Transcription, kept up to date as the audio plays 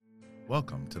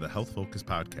Welcome to the Health Focus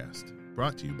Podcast,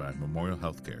 brought to you by Memorial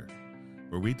Healthcare,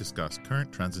 where we discuss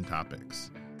current trends and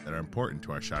topics that are important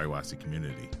to our Shiawassee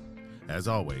community. As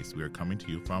always, we are coming to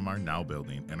you from our now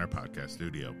building in our podcast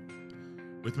studio.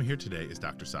 With me here today is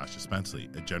Dr. Sasha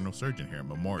Spenceley, a general surgeon here at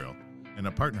Memorial and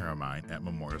a partner of mine at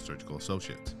Memorial Surgical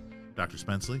Associates. Dr.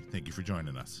 Spenceley, thank you for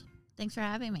joining us. Thanks for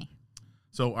having me.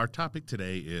 So our topic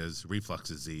today is reflux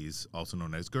disease, also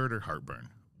known as GERD or heartburn.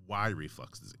 Why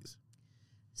reflux disease?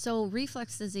 So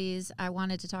reflux disease, I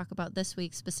wanted to talk about this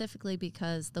week specifically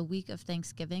because the week of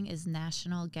Thanksgiving is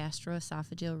National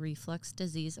Gastroesophageal Reflux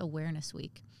Disease Awareness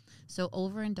Week. So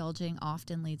overindulging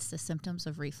often leads to symptoms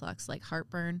of reflux like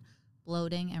heartburn,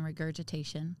 bloating, and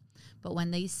regurgitation. But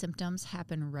when these symptoms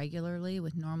happen regularly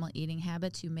with normal eating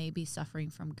habits, you may be suffering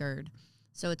from GERD.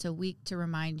 So it's a week to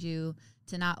remind you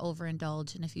to not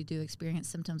overindulge, and if you do experience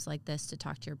symptoms like this, to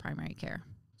talk to your primary care.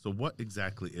 So what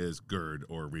exactly is GERD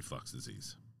or reflux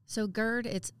disease? So GERD,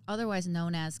 it's otherwise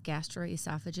known as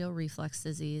gastroesophageal reflux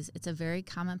disease. It's a very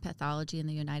common pathology in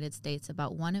the United States.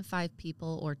 About 1 in 5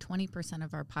 people, or 20%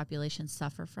 of our population,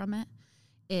 suffer from it.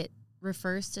 It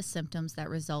refers to symptoms that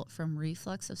result from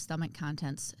reflux of stomach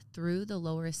contents through the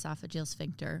lower esophageal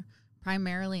sphincter,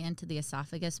 primarily into the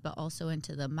esophagus, but also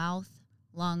into the mouth,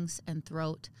 lungs, and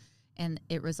throat, and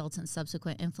it results in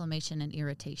subsequent inflammation and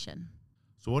irritation.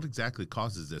 So what exactly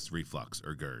causes this reflux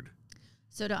or GERD?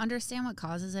 So to understand what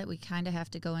causes it, we kind of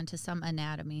have to go into some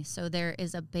anatomy. So there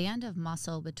is a band of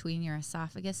muscle between your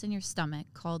esophagus and your stomach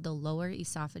called the lower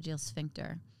esophageal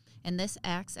sphincter, and this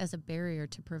acts as a barrier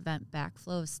to prevent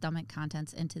backflow of stomach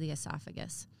contents into the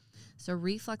esophagus. So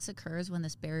reflux occurs when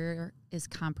this barrier is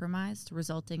compromised,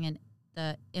 resulting in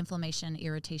the inflammation and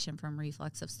irritation from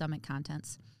reflux of stomach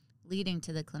contents, leading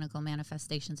to the clinical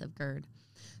manifestations of GERD.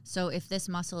 So if this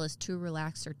muscle is too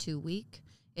relaxed or too weak,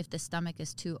 if the stomach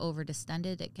is too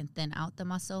overdistended, it can thin out the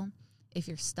muscle. If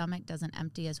your stomach doesn't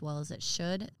empty as well as it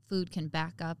should, food can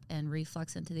back up and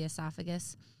reflux into the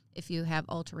esophagus. If you have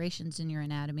alterations in your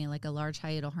anatomy, like a large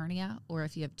hiatal hernia, or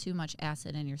if you have too much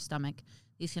acid in your stomach,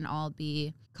 these can all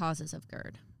be causes of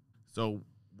GERD. So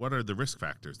what are the risk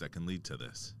factors that can lead to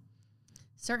this?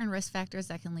 Certain risk factors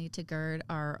that can lead to GERD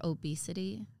are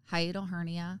obesity, hiatal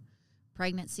hernia,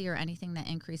 pregnancy or anything that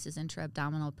increases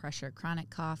intra-abdominal pressure, chronic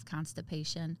cough,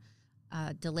 constipation,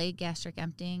 delayed gastric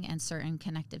emptying, and certain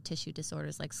connective tissue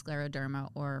disorders like scleroderma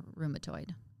or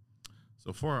rheumatoid.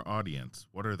 So for our audience,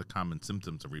 what are the common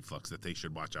symptoms of reflux that they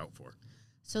should watch out for?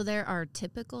 So there are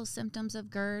typical symptoms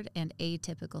of GERD and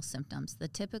atypical symptoms. The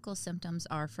typical symptoms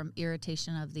are from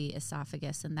irritation of the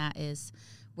esophagus, and that is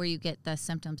where you get the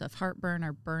symptoms of heartburn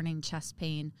or burning chest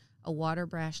pain, a water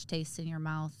brash taste in your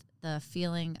mouth, the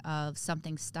feeling of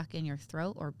something stuck in your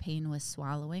throat or pain with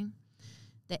swallowing.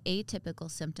 The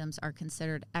atypical symptoms are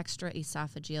considered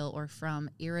extraesophageal or from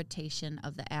irritation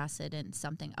of the acid in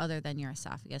something other than your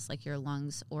esophagus, like your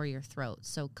lungs or your throat.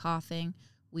 So coughing,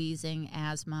 wheezing,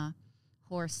 asthma,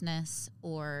 hoarseness,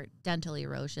 or dental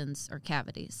erosions or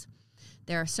cavities.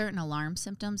 There are certain alarm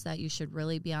symptoms that you should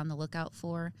really be on the lookout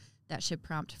for that should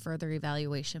prompt further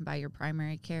evaluation by your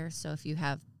primary care. So if you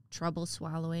have trouble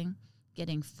swallowing,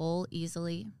 getting full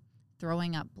easily,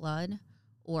 throwing up blood,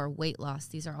 or weight loss,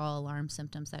 these are all alarm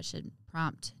symptoms that should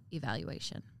prompt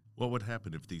evaluation. What would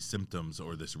happen if these symptoms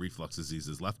or this reflux disease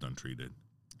is left untreated?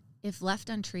 If left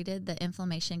untreated, the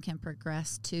inflammation can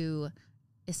progress to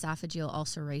esophageal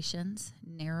ulcerations,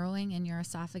 narrowing in your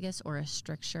esophagus or a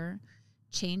stricture,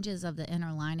 changes of the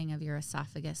inner lining of your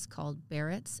esophagus called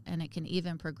Barrett's, and it can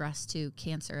even progress to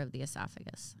cancer of the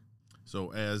esophagus.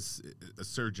 So as a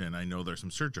surgeon, I know there's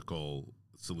some surgical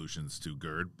solutions to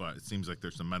GERD, but it seems like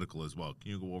there's some medical as well.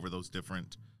 Can you go over those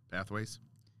different pathways?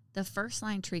 The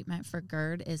first-line treatment for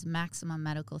GERD is maximum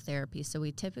medical therapy. So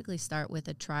we typically start with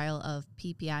a trial of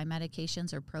PPI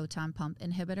medications or proton pump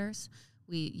inhibitors.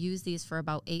 We use these for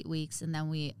about 8 weeks, and then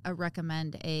we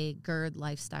recommend a GERD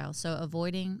lifestyle. So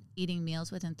avoiding eating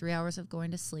meals within 3 hours of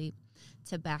going to sleep,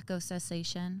 tobacco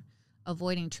cessation,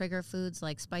 avoiding trigger foods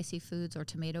like spicy foods or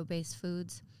tomato-based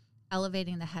foods,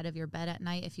 elevating the head of your bed at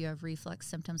night if you have reflux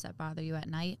symptoms that bother you at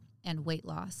night, and weight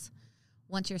loss.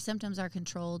 Once your symptoms are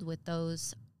controlled with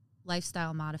those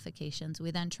lifestyle modifications, we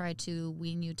then try to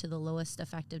wean you to the lowest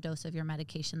effective dose of your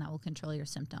medication that will control your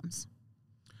symptoms.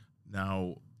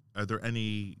 Now, are there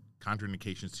any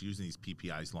contraindications to using these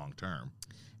PPIs long-term?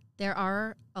 There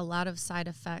are a lot of side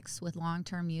effects with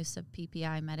long-term use of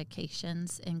PPI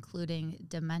medications, including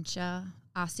dementia,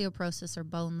 osteoporosis or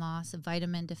bone loss,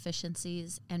 vitamin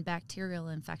deficiencies, and bacterial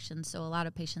infections. So a lot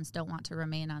of patients don't want to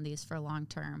remain on these for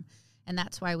long-term. And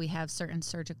that's why we have certain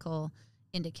surgical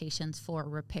indications for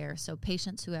repair. So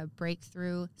patients who have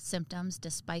breakthrough symptoms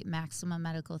despite maximum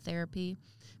medical therapy,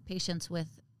 patients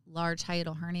with large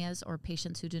hiatal hernias, or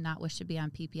patients who do not wish to be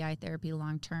on PPI therapy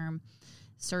long-term,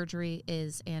 surgery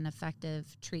is an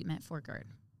effective treatment for GERD.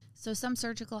 So some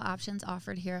surgical options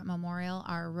offered here at Memorial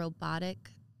are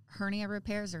robotic hernia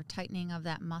repairs or tightening of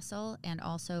that muscle, and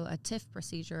also a TIF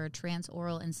procedure, or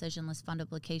transoral incisionless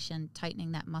fundoplication,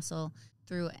 tightening that muscle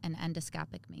through an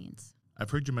endoscopic means. I've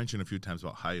heard you mention a few times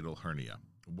about hiatal hernia.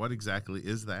 What exactly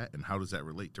is that, and how does that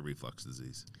relate to reflux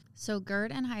disease? So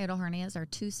GERD and hiatal hernias are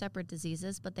two separate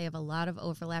diseases, but they have a lot of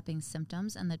overlapping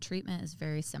symptoms, and the treatment is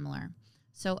very similar.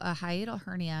 So a hiatal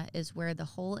hernia is where the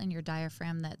hole in your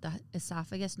diaphragm that the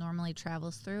esophagus normally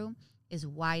travels through is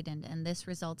widened, and this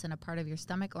results in a part of your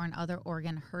stomach or another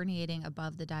organ herniating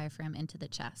above the diaphragm into the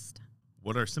chest.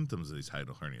 What are symptoms of these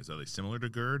hiatal hernias? Are they similar to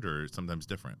GERD or sometimes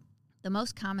different? The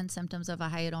most common symptoms of a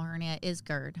hiatal hernia is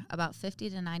GERD. About 50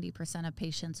 to 90% of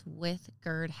patients with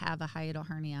GERD have a hiatal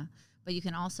hernia, but you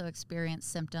can also experience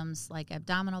symptoms like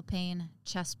abdominal pain,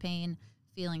 chest pain,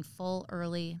 feeling full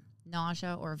early,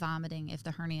 nausea, or vomiting if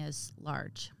the hernia is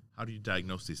large. How do you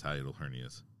diagnose these hiatal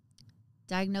hernias?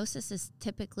 Diagnosis is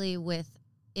typically with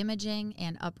imaging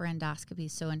and upper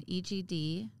endoscopy, so an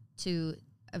EGD to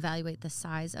evaluate the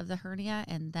size of the hernia,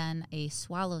 and then a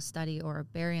swallow study or a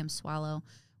barium swallow,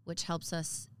 which helps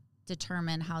us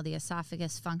determine how the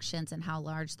esophagus functions and how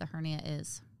large the hernia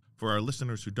is. For our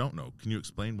listeners who don't know, can you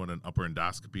explain what an upper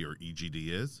endoscopy or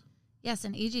EGD is? Yes,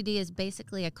 an EGD is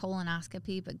basically a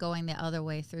colonoscopy, but going the other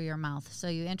way through your mouth. So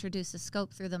you introduce a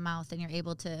scope through the mouth, and you're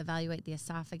able to evaluate the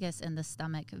esophagus and the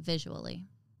stomach visually.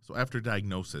 So after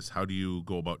diagnosis, how do you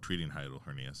go about treating hiatal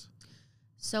hernias?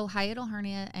 So hiatal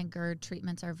hernia and GERD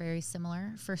treatments are very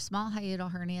similar. For small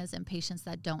hiatal hernias and patients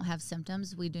that don't have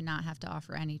symptoms, we do not have to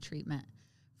offer any treatment.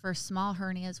 For small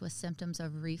hernias with symptoms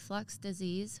of reflux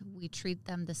disease, we treat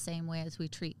them the same way as we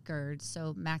treat GERD,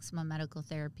 so maximum medical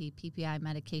therapy, PPI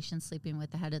medication, sleeping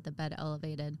with the head of the bed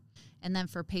elevated. And then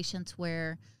for patients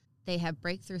where they have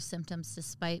breakthrough symptoms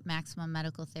despite maximum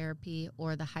medical therapy,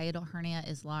 or the hiatal hernia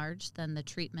is large, then the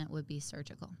treatment would be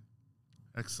surgical.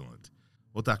 Excellent.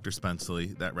 Well, Dr.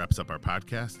 Spenceley, that wraps up our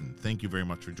podcast, and thank you very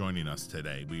much for joining us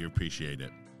today. We appreciate it.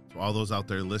 To all those out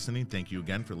there listening, thank you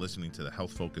again for listening to the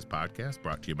Health Focus podcast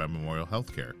brought to you by Memorial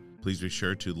Healthcare. Please be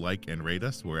sure to like and rate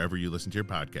us wherever you listen to your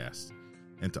podcasts.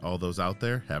 And to all those out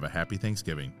there, have a happy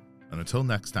Thanksgiving. And until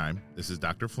next time, this is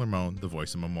Dr. Flermone, the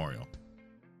voice of Memorial.